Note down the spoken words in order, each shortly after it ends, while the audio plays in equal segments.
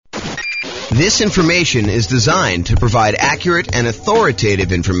This information is designed to provide accurate and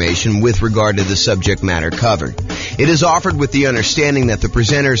authoritative information with regard to the subject matter covered. It is offered with the understanding that the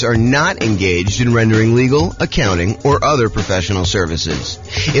presenters are not engaged in rendering legal, accounting, or other professional services.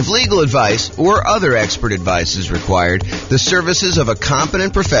 If legal advice or other expert advice is required, the services of a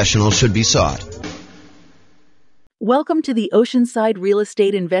competent professional should be sought. Welcome to the Oceanside Real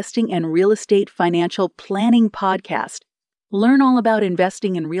Estate Investing and Real Estate Financial Planning Podcast. Learn all about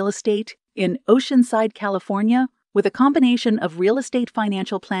investing in real estate in Oceanside, California, with a combination of real estate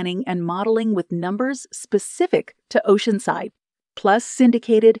financial planning and modeling with numbers specific to Oceanside, plus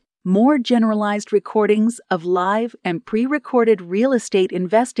syndicated, more generalized recordings of live and pre-recorded real estate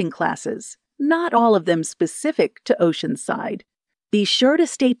investing classes, not all of them specific to Oceanside. Be sure to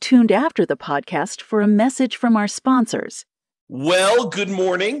stay tuned after the podcast for a message from our sponsors. Well, good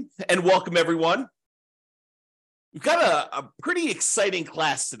morning and welcome, everyone. We've got a pretty exciting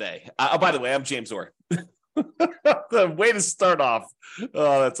class today. By the way, I'm James Orr. The way to start off.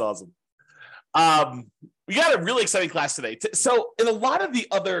 Oh, that's awesome. We got a really exciting class today. So in a lot of the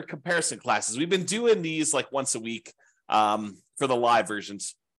other comparison classes, we've been doing these like once a week for the live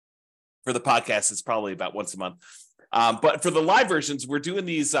versions. For the podcast, it's probably about once a month. But for the live versions, we're doing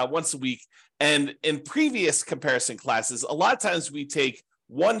these once a week. And in previous comparison classes, a lot of times we take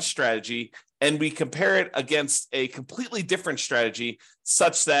one strategy and we compare it against a completely different strategy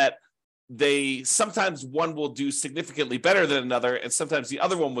such that sometimes one will do significantly better than another, and sometimes the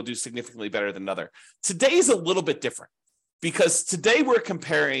other one will do significantly better than another. Today is a little bit different because today we're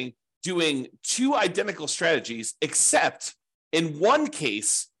comparing doing two identical strategies, except in one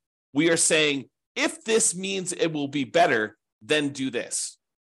case, we are saying, if this means it will be better, then do this.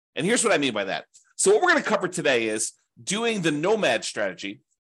 And here's what I mean by that. So what we're going to cover today is doing the nomad strategy,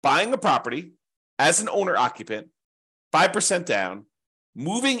 buying a property as an owner-occupant, 5% down,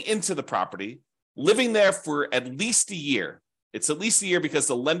 moving into the property, living there for at least a year. It's at least a year because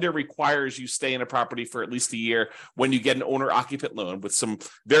the lender requires you stay in a property for at least a year when you get an owner-occupant loan, with some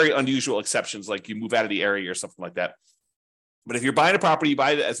very unusual exceptions, like you move out of the area or something like that. But if you're buying a property, you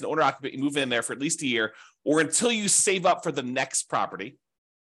buy it as an owner-occupant, you move in there for at least a year, or until you save up for the next property.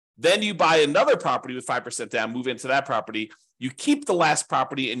 Then you buy another property with 5% down, move into that property. You keep the last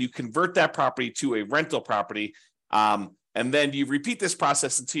property and you convert that property to a rental property. And then you repeat this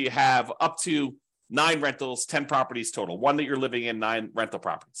process until you have up to 9 rentals, 10 properties total, one that you're living in, 9 rental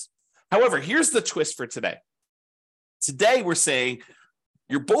properties. However, here's the twist for today. Today, we're saying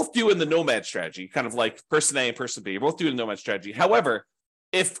you're both doing the nomad strategy, kind of like person A and person B. You're both doing the nomad strategy. However,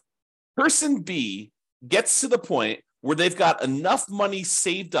 if person B gets to the point where they've got enough money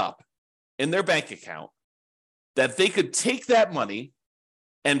saved up in their bank account that they could take that money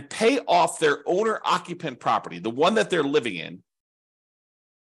and pay off their owner-occupant property, the one that they're living in,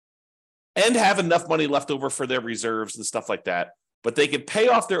 and have enough money left over for their reserves and stuff like that, but they can pay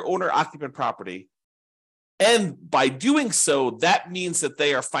off their owner-occupant property. And by doing so, that means that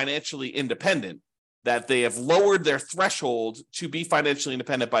they are financially independent, that they have lowered their threshold to be financially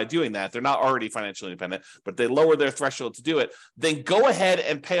independent by doing that. They're not already financially independent, but they lower their threshold to do it. Then go ahead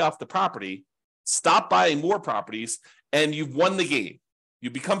and pay off the property, stop buying more properties, and you've won the game.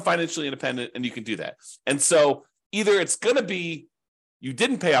 You become financially independent and you can do that. And so either it's going to be you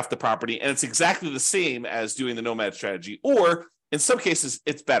didn't pay off the property and it's exactly the same as doing the nomad strategy, or in some cases,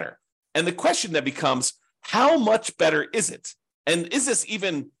 it's better. And the question that becomes, how much better is it? And is this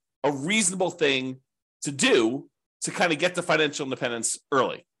even a reasonable thing to do to kind of get to financial independence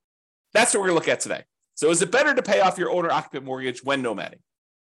early? That's what we're going to look at today. So is it better to pay off your owner-occupant mortgage when nomading?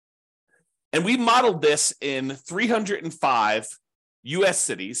 And we modeled this in 305 U.S.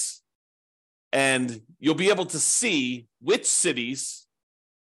 cities, and you'll be able to see which cities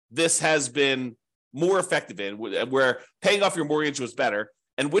this has been more effective in, where paying off your mortgage was better,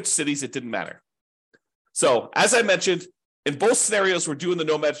 and which cities it didn't matter. So, as I mentioned, in both scenarios, we're doing the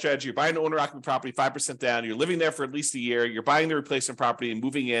nomad strategy. You're buying an owner-occupant property, 5% down. You're living there for at least a year. You're buying the replacement property and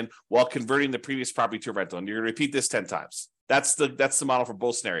moving in while converting the previous property to a rental. And you're going to repeat this 10 times. That's the model for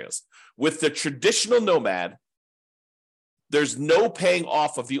both scenarios. With the traditional nomad, there's no paying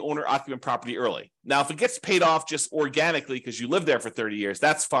off of the owner-occupant property early. Now, if it gets paid off just organically because you lived there for 30 years,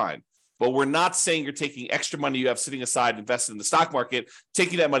 that's fine. But we're not saying you're taking extra money you have sitting aside, invested in the stock market,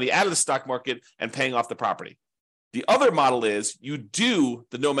 taking that money out of the stock market and paying off the property. The other model is you do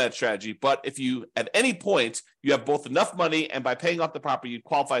the nomad strategy, but if you, at any point, you have both enough money and by paying off the property, you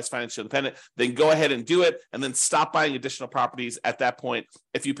qualify as financially independent, then go ahead and do it and then stop buying additional properties at that point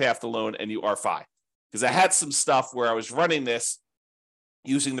if you pay off the loan and you are fine. Because I had some stuff where I was running this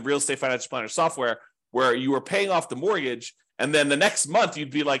using the real estate financial planner software where you were paying off the mortgage and then the next month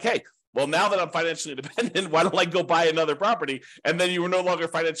you'd be like, hey, Well, now that I'm financially independent, why don't I go buy another property? And then you were no longer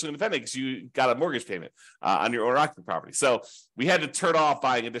financially independent because you got a mortgage payment on your owner-occupant property. So we had to turn off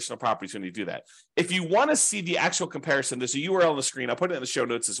buying additional properties when you do that. If you want to see the actual comparison, there's a URL on the screen. I'll put it in the show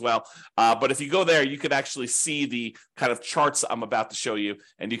notes as well. But if you go there, you could actually see the kind of charts I'm about to show you,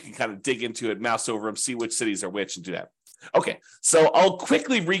 and you can kind of dig into it, mouse over them, see which cities are which, and do that. Okay, so I'll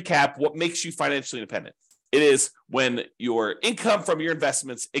quickly recap what makes you financially independent. It is when your income from your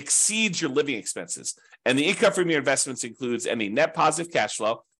investments exceeds your living expenses. And the income from your investments includes any net positive cash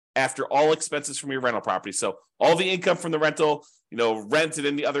flow after all expenses from your rental property. So all the income from the rental, rent and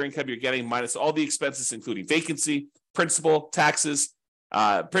any other income you're getting minus all the expenses, including vacancy, principal, taxes,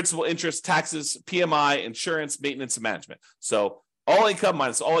 principal, interest, taxes, PMI, insurance, maintenance, and management. So all income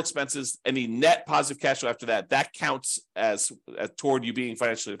minus all expenses, any net positive cash flow after that counts as toward you being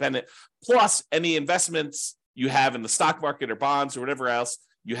financially independent, plus any investments you have in the stock market or bonds or whatever else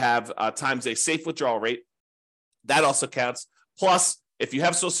you have times a safe withdrawal rate. That also counts. Plus, if you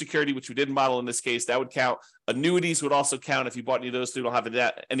have Social Security, which we didn't model in this case, that would count. Annuities would also count if you bought any of those. We don't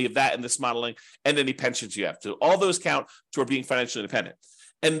have any of that in this modeling, and any pensions you have. So all those count toward being financially independent.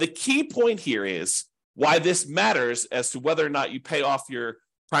 And the key point here is why this matters as to whether or not you pay off your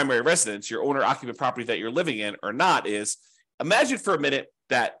primary residence, your owner-occupant property that you're living in or not, is imagine for a minute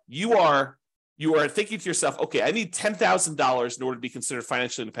that you are thinking to yourself, okay, I need $10,000 in order to be considered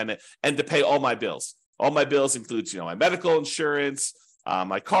financially independent and to pay all my bills. All my bills includes, my medical insurance,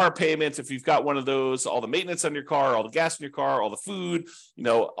 my car payments, if you've got one of those, all the maintenance on your car, all the gas in your car, all the food,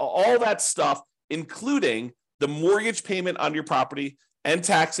 all that stuff, including the mortgage payment on your property and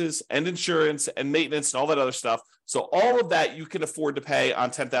taxes and insurance and maintenance and all that other stuff. So all of that you can afford to pay on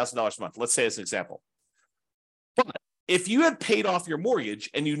 $10,000 a month, let's say as an example. But if you had paid off your mortgage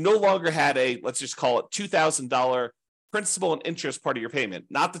and you no longer had let's just call it $2,000 principal and interest part of your payment,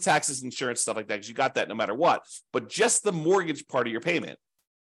 not the taxes, insurance, stuff like that, because you got that no matter what, but just the mortgage part of your payment,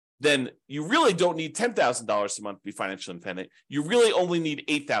 then you really don't need $10,000 a month to be financially independent. You really only need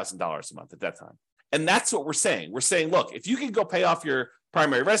 $8,000 a month at that time. And that's what we're saying. We're saying, look, if you can go pay off your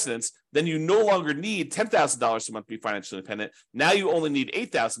primary residence, then you no longer need $10,000 a month to be financially independent. Now you only need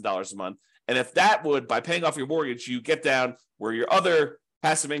 $8,000 a month. And if that would, by paying off your mortgage, you get down where your other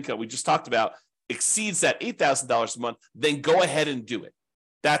passive income we just talked about exceeds that $8,000 a month, then go ahead and do it.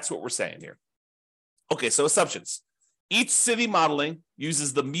 That's what we're saying here. Okay, so assumptions. Each city modeling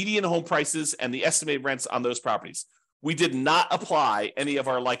uses the median home prices and the estimated rents on those properties. We did not apply any of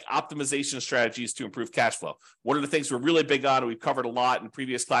our optimization strategies to improve cash flow. One of the things we're really big on, and we've covered a lot in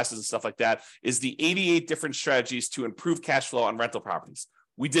previous classes and stuff like that, is the 88 different strategies to improve cash flow on rental properties.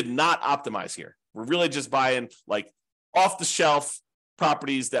 We did not optimize here. We're really just buying off the shelf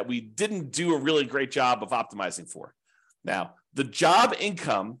properties that we didn't do a really great job of optimizing for. Now, the job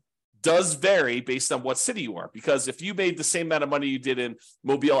income does vary based on what city you are, because if you made the same amount of money you did in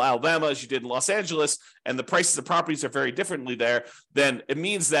Mobile, Alabama as you did in Los Angeles, and the prices of properties are very differently there, then it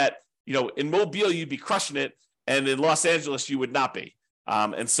means that, in Mobile, you'd be crushing it, and in Los Angeles, you would not be.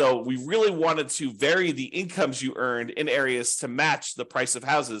 And so we really wanted to vary the incomes you earned in areas to match the price of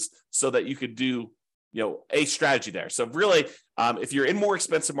houses so that you could do, a strategy there. So really, if you're in more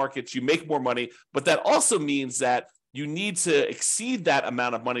expensive markets, you make more money, but that also means that you need to exceed that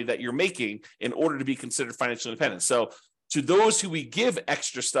amount of money that you're making in order to be considered financially independent. So to those who we give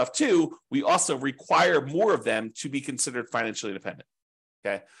extra stuff to, we also require more of them to be considered financially independent.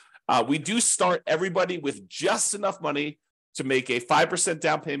 Okay. We do start everybody with just enough money to make a 5%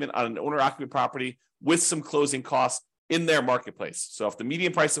 down payment on an owner-occupant property with some closing costs in their marketplace. So if the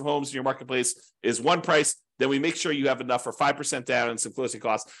median price of homes in your marketplace is one price, then we make sure you have enough for 5% down and some closing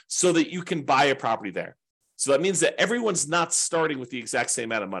costs so that you can buy a property there. So that means that everyone's not starting with the exact same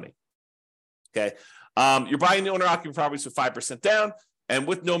amount of money. Okay. You're buying the owner-occupant properties with 5% down, and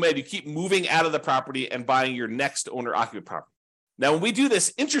with Nomad, you keep moving out of the property and buying your next owner-occupant property. Now, when we do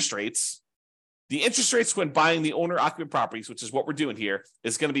this, the interest rates when buying the owner-occupant properties, which is what we're doing here,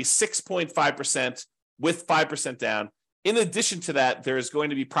 is going to be 6.5% with 5% down. In addition to that, there is going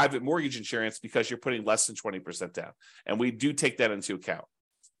to be private mortgage insurance because you're putting less than 20% down. And we do take that into account.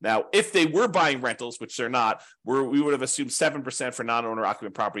 Now, if they were buying rentals, which they're not, we would have assumed 7% for non-owner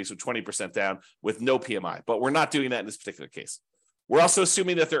occupant properties with 20% down with no PMI. But we're not doing that in this particular case. We're also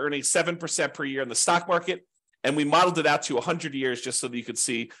assuming that they're earning 7% per year in the stock market. And we modeled it out to 100 years just so that you could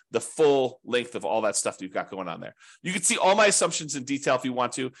see the full length of all that stuff that you've got going on there. You can see all my assumptions in detail if you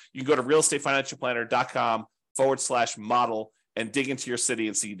want to. You can go to realestatefinancialplanner.com/model and dig into your city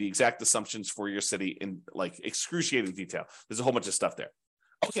and see the exact assumptions for your city in excruciating detail. There's a whole bunch of stuff there.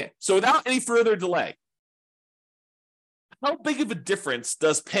 Okay, so without any further delay, how big of a difference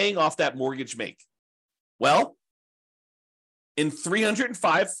does paying off that mortgage make? Well, in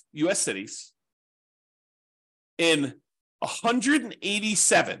 305 US cities, in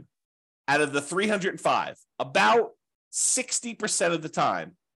 187 out of the 305, about 60% of the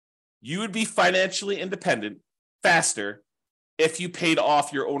time, you would be financially independent faster if you paid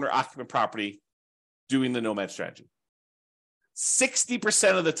off your owner-occupant property doing the nomad strategy.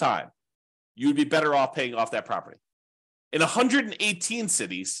 60% of the time, you would be better off paying off that property. In 118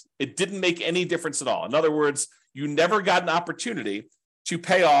 cities, it didn't make any difference at all. In other words, you never got an opportunity to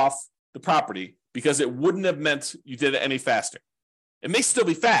pay off the property because it wouldn't have meant you did it any faster. It may still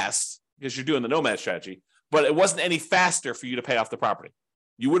be fast because you're doing the nomad strategy, but it wasn't any faster for you to pay off the property.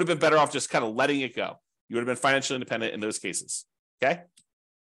 You would have been better off just kind of letting it go. You would have been financially independent in those cases, okay?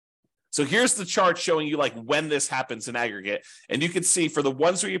 So here's the chart showing you like when this happens in aggregate. And you can see for the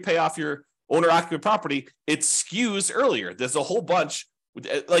ones where you pay off your owner-occupant property, it skews earlier. There's a whole bunch.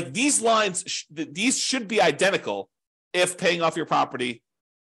 Like these lines, these should be identical if paying off your property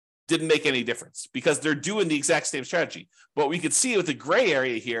didn't make any difference because they're doing the exact same strategy. But we could see with the gray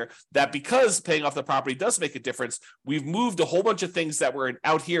area here that because paying off the property does make a difference, we've moved a whole bunch of things that were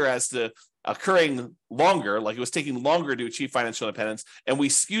out here as to occurring longer, like it was taking longer to achieve financial independence, and we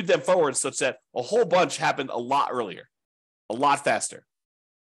skewed them forward such that a whole bunch happened a lot earlier, a lot faster.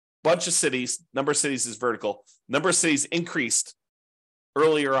 Bunch of cities, number of cities is vertical, number of cities increased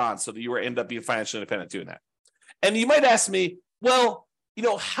earlier on so that you end up being financially independent doing that. And you might ask me, well, you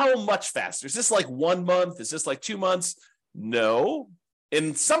know, how much faster? Is this like 1 month? Is this like 2 months? No.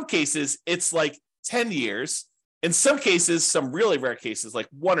 In some cases, it's like 10 years. In some cases, some really rare cases, like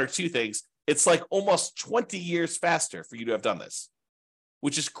 1 or 2 things, it's like almost 20 years faster for you to have done this,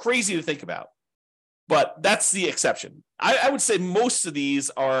 which is crazy to think about. But that's the exception. I would say most of these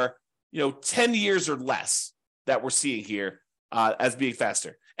are, 10 years or less that we're seeing here as being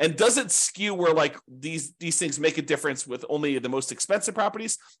faster. And does it skew where like these things make a difference with only the most expensive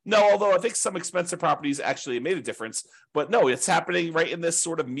properties? No, although I think some expensive properties actually made a difference. But no, it's happening right in this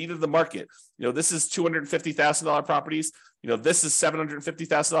sort of meat of the market. This is $250,000 properties. This is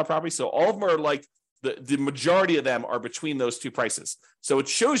 $750,000 properties. So all of them are like the majority of them are between those two prices. So it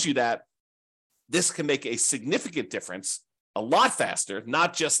shows you that this can make a significant difference a lot faster,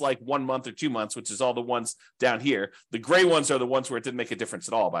 not just like 1 month or 2 months, which is all the ones down here. The gray ones are the ones where it didn't make a difference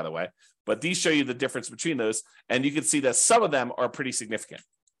at all, by the way. But these show you the difference between those. And you can see that some of them are pretty significant.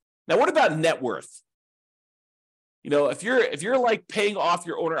 Now, what about net worth? If you're like paying off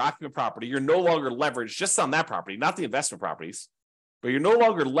your owner-occupant property, you're no longer leveraged just on that property, not the investment properties, but you're no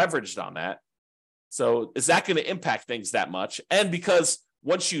longer leveraged on that. So is that going to impact things that much? And because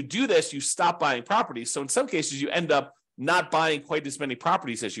once you do this, you stop buying properties. So in some cases, you end up not buying quite as many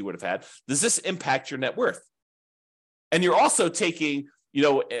properties as you would have had. Does this impact your net worth? And you're also taking,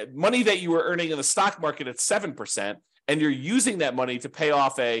 money that you were earning in the stock market at 7%, and you're using that money to pay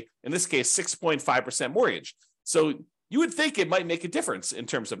off in this case, 6.5% mortgage. So you would think it might make a difference in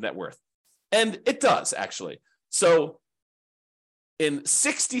terms of net worth. And it does, actually. So in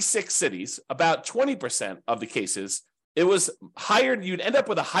 66 cities, about 20% of the cases, it was higher. You'd end up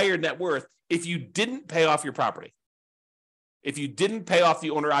with a higher net worth if you didn't pay off your property. If you didn't pay off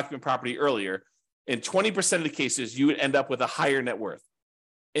the owner-occupant property earlier, in 20% of the cases, you would end up with a higher net worth.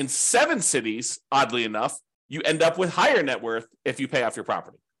 In 7 cities, oddly enough, you end up with higher net worth if you pay off your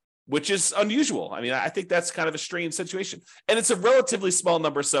property, which is unusual. I mean, I think that's kind of a strange situation. And it's a relatively small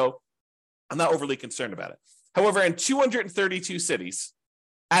number, so I'm not overly concerned about it. However, in 232 cities,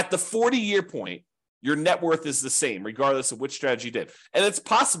 at the 40-year point, your net worth is the same, regardless of which strategy you did. And it's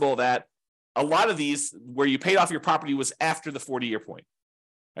possible that a lot of these where you paid off your property was after the 40-year point,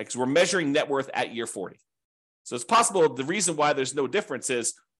 right? Because we're measuring net worth at year 40. So it's possible the reason why there's no difference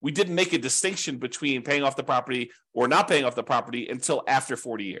is we didn't make a distinction between paying off the property or not paying off the property until after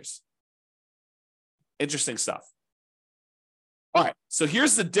 40 years. Interesting stuff. All right, so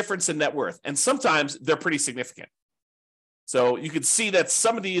here's the difference in net worth. And sometimes they're pretty significant. So you can see that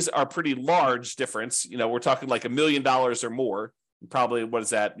some of these are pretty large difference. We're talking like $1 million or more. Probably, what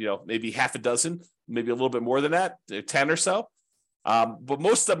is that? Maybe half a dozen, maybe a little bit more than that, 10 or so. But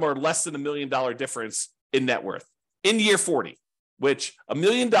most of them are less than $1 million difference in net worth in year 40, which $1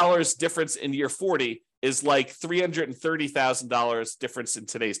 million difference in year 40 is like $330,000 difference in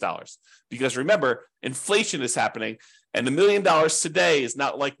today's dollars. Because remember, inflation is happening, and $1 million today is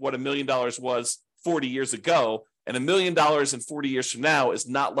not like what $1 million was 40 years ago, and $1 million in 40 years from now is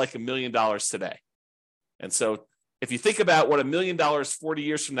not like $1 million today. And so if you think about what $1 million 40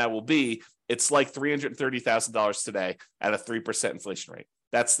 years from now will be, it's like $330,000 today at a 3% inflation rate.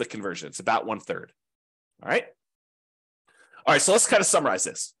 That's the conversion. It's about 1/3. All right. All right, so let's kind of summarize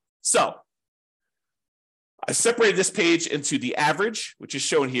this. So I separated this page into the average, which is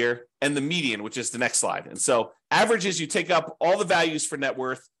shown here, and the median, which is the next slide. And so average is you take up all the values for net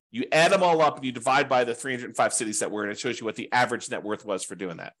worth, you add them all up, and you divide by the 305 cities that we're in. It shows you what the average net worth was for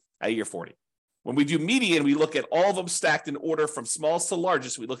doing that at year 40. When we do median, we look at all of them stacked in order from smallest to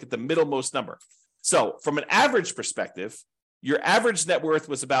largest. We look at the middlemost number. So from an average perspective, your average net worth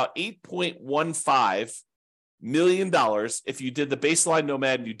was about $8.15 million if you did the baseline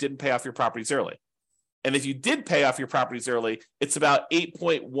nomad and you didn't pay off your properties early. And if you did pay off your properties early, it's about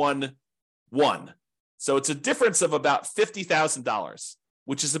 8.11. So it's a difference of about $50,000,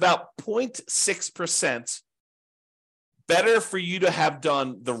 which is about 0.6% better for you to have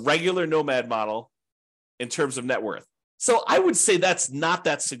done the regular nomad model in terms of net worth. So I would say that's not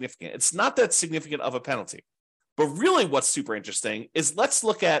that significant. It's not that significant of a penalty. But really what's super interesting is let's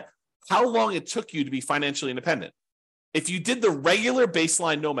look at how long it took you to be financially independent. If you did the regular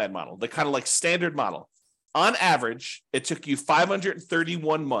baseline nomad model, the kind of like standard model, on average, it took you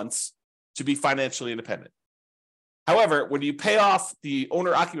 531 months to be financially independent. However, when you pay off the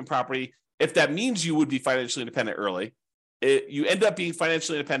owner-occupant property, if that means you would be financially independent early, you end up being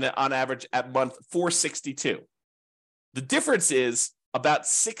financially independent on average at month 462. The difference is about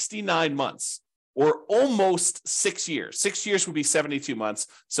 69 months or almost 6 years. 6 years would be 72 months.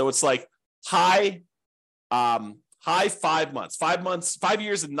 So it's like high 5 months, 5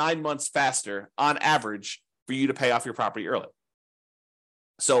 years and 9 months faster on average for you to pay off your property early.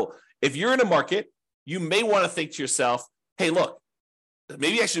 So if you're in a market, you may want to think to yourself, hey, look,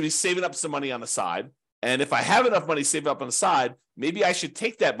 maybe I should be saving up some money on the side. And if I have enough money saved up on the side, maybe I should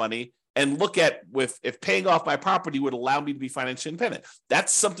take that money and look at if paying off my property would allow me to be financially independent.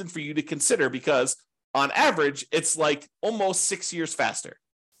 That's something for you to consider because on average, it's like almost 6 years faster.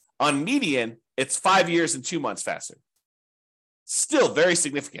 On median, it's 5 years and 2 months faster. Still very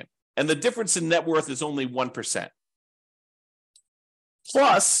significant. And the difference in net worth is only 1%.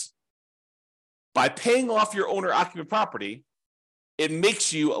 Plus, by paying off your owner-occupant property, it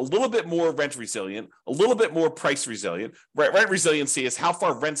makes you a little bit more rent resilient, a little bit more price resilient. Rent resiliency is how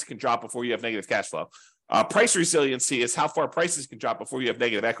far rents can drop before you have negative cash flow. Price resiliency is how far prices can drop before you have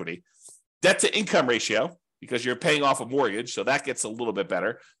negative equity. Debt to income ratio, because you're paying off a mortgage, so that gets a little bit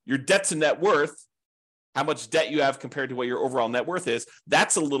better. Your debt to net worth, how much debt you have compared to what your overall net worth is,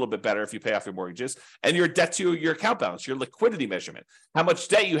 that's a little bit better if you pay off your mortgages. And your debt to your account balance, your liquidity measurement, how much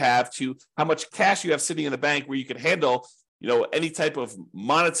debt you have to how much cash you have sitting in the bank where you can handle any type of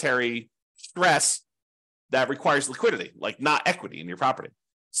monetary stress that requires liquidity, like not equity in your property.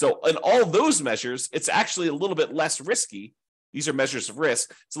 So in all those measures, it's actually a little bit less risky. These are measures of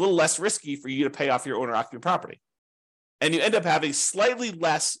risk. It's a little less risky for you to pay off your owner-occupant property. And you end up having slightly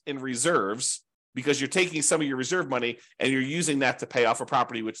less in reserves because you're taking some of your reserve money and you're using that to pay off a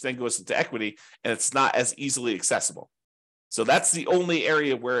property, which then goes into equity, and it's not as easily accessible. So that's the only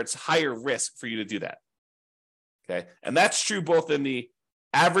area where it's higher risk for you to do that. Okay, and that's true both in the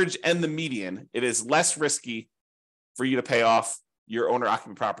average and the median. It is less risky for you to pay off your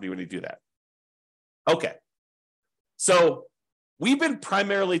owner-occupant property when you do that. Okay, so we've been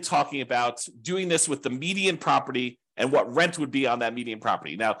primarily talking about doing this with the median property and what rent would be on that median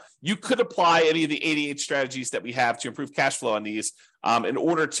property. Now, you could apply any of the 88 strategies that we have to improve cash flow on these in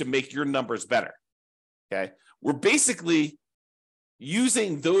order to make your numbers better. Okay, we're basically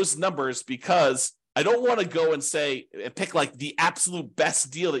using those numbers because I don't want to go and say and pick like the absolute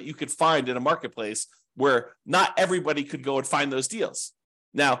best deal that you could find in a marketplace where not everybody could go and find those deals.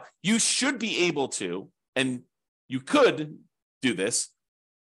 Now, you should be able to, and you could do this,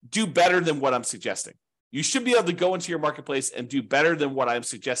 do better than what I'm suggesting. You should be able to go into your marketplace and do better than what I'm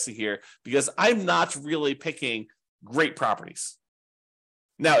suggesting here because I'm not really picking great properties.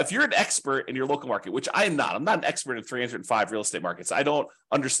 Now, if you're an expert in your local market, which I'm not an expert in 305 real estate markets. I don't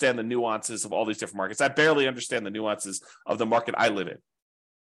understand the nuances of all these different markets. I barely understand the nuances of the market I live in.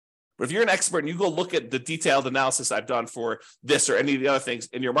 But if you're an expert and you go look at the detailed analysis I've done for this or any of the other things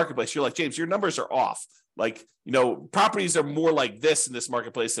in your marketplace, you're like, James, your numbers are off. Like, properties are more like this in this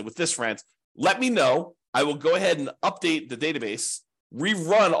marketplace than with this rent. Let me know. I will go ahead and update the database,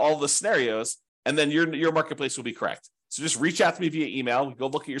 rerun all the scenarios, and then your marketplace will be correct. So just reach out to me via email, go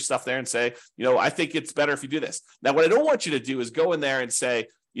look at your stuff there and say, I think it's better if you do this. Now, what I don't want you to do is go in there and say,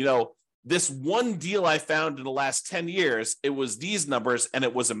 this one deal I found in the last 10 years, it was these numbers and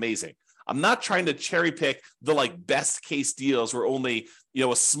it was amazing. I'm not trying to cherry pick the best case deals where only,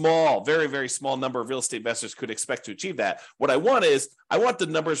 a small, very, very small number of real estate investors could expect to achieve that. What I want the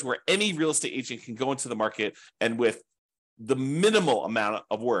numbers where any real estate agent can go into the market and with the minimal amount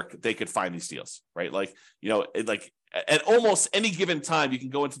of work, they could find these deals, right? At almost any given time, you can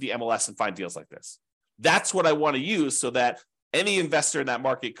go into the MLS and find deals like this. That's what I want to use so that any investor in that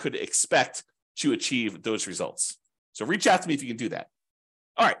market could expect to achieve those results. So reach out to me if you can do that.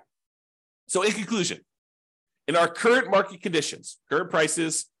 All right. So in conclusion, in our current market conditions, current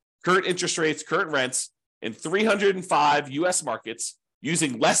prices, current interest rates, current rents in 305 US markets,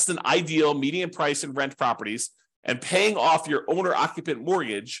 using less than ideal median price and rent properties and paying off your owner-occupant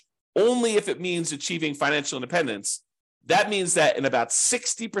mortgage only if it means achieving financial independence, that means that in about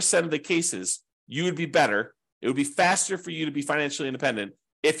 60% of the cases, you would be better. It would be faster for you to be financially independent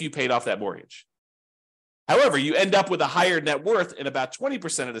if you paid off that mortgage. However, you end up with a higher net worth in about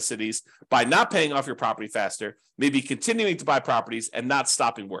 20% of the cities by not paying off your property faster, maybe continuing to buy properties and not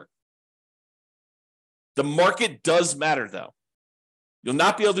stopping work. The market does matter, though. You'll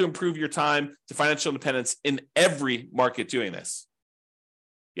not be able to improve your time to financial independence in every market doing this.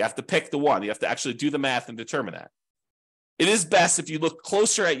 You have to pick the one. You have to actually do the math and determine that. It is best if you look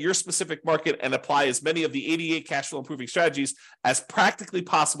closer at your specific market and apply as many of the 88 cash flow improving strategies as practically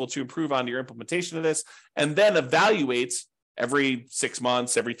possible to improve on your implementation of this, and then evaluate every 6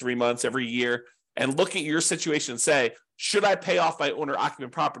 months, every 3 months, every year, and look at your situation and say, should I pay off my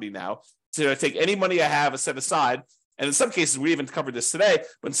owner-occupant property now? Should I take any money I have and set aside? And in some cases, we even covered this today,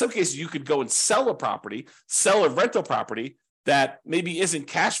 but in some cases, you could go and sell a property, sell a rental property that maybe isn't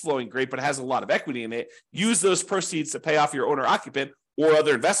cash flowing great, but has a lot of equity in it. Use those proceeds to pay off your owner-occupant or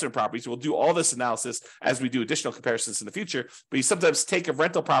other investment properties. We'll do all this analysis as we do additional comparisons in the future. But you sometimes take a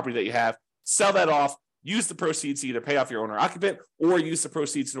rental property that you have, sell that off, use the proceeds to either pay off your owner-occupant or use the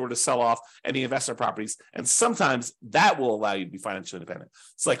proceeds in order to sell off any investment properties. And sometimes that will allow you to be financially independent.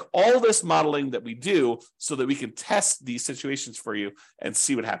 It's like all this modeling that we do so that we can test these situations for you and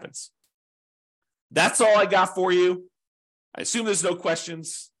see what happens. That's all I got for you. I assume there's no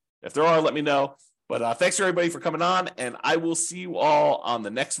questions. If there are, let me know. But thanks everybody for coming on, and I will see you all on the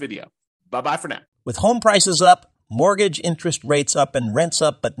next video. Bye-bye for now. With home prices up, mortgage interest rates up, and rents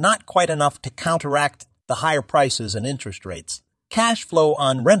up, but not quite enough to counteract the higher prices and interest rates, cash flow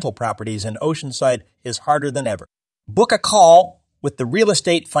on rental properties in Oceanside is harder than ever. Book a call with the Real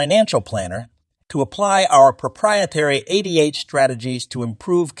Estate Financial Planner to apply our proprietary 88 strategies to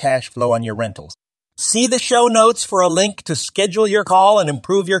improve cash flow on your rentals. See the show notes for a link to schedule your call and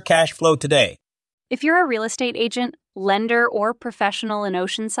improve your cash flow today. If you're a real estate agent, lender, or professional in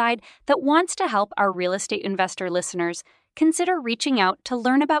Oceanside that wants to help our real estate investor listeners, consider reaching out to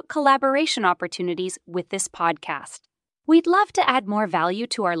learn about collaboration opportunities with this podcast. We'd love to add more value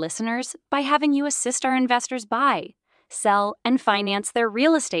to our listeners by having you assist our investors buy, sell, and finance their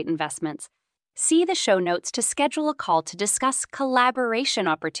real estate investments. See the show notes to schedule a call to discuss collaboration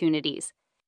opportunities.